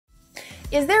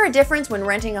Is there a difference when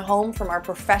renting a home from our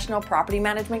professional property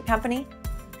management company?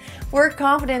 We're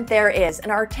confident there is,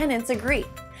 and our tenants agree.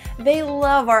 They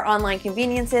love our online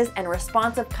conveniences and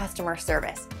responsive customer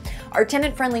service. Our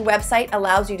tenant-friendly website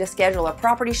allows you to schedule a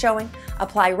property showing,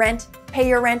 apply rent, pay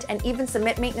your rent, and even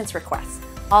submit maintenance requests,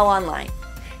 all online.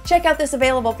 Check out this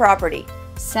available property.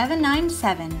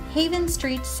 797 Haven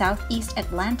Street, Southeast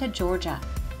Atlanta, Georgia.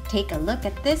 Take a look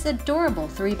at this adorable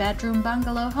 3-bedroom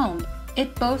bungalow home.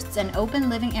 It boasts an open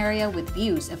living area with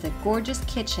views of the gorgeous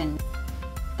kitchen.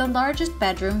 The largest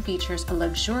bedroom features a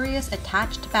luxurious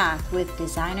attached bath with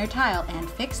designer tile and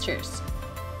fixtures.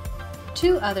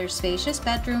 2 other spacious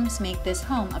bedrooms make this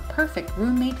home a perfect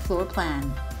roommate floor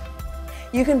plan.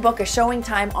 You can book a showing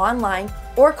time online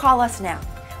or call us now.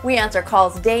 We answer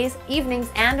calls days, evenings,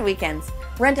 and weekends.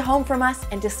 Rent a home from us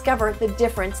and discover the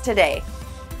difference today.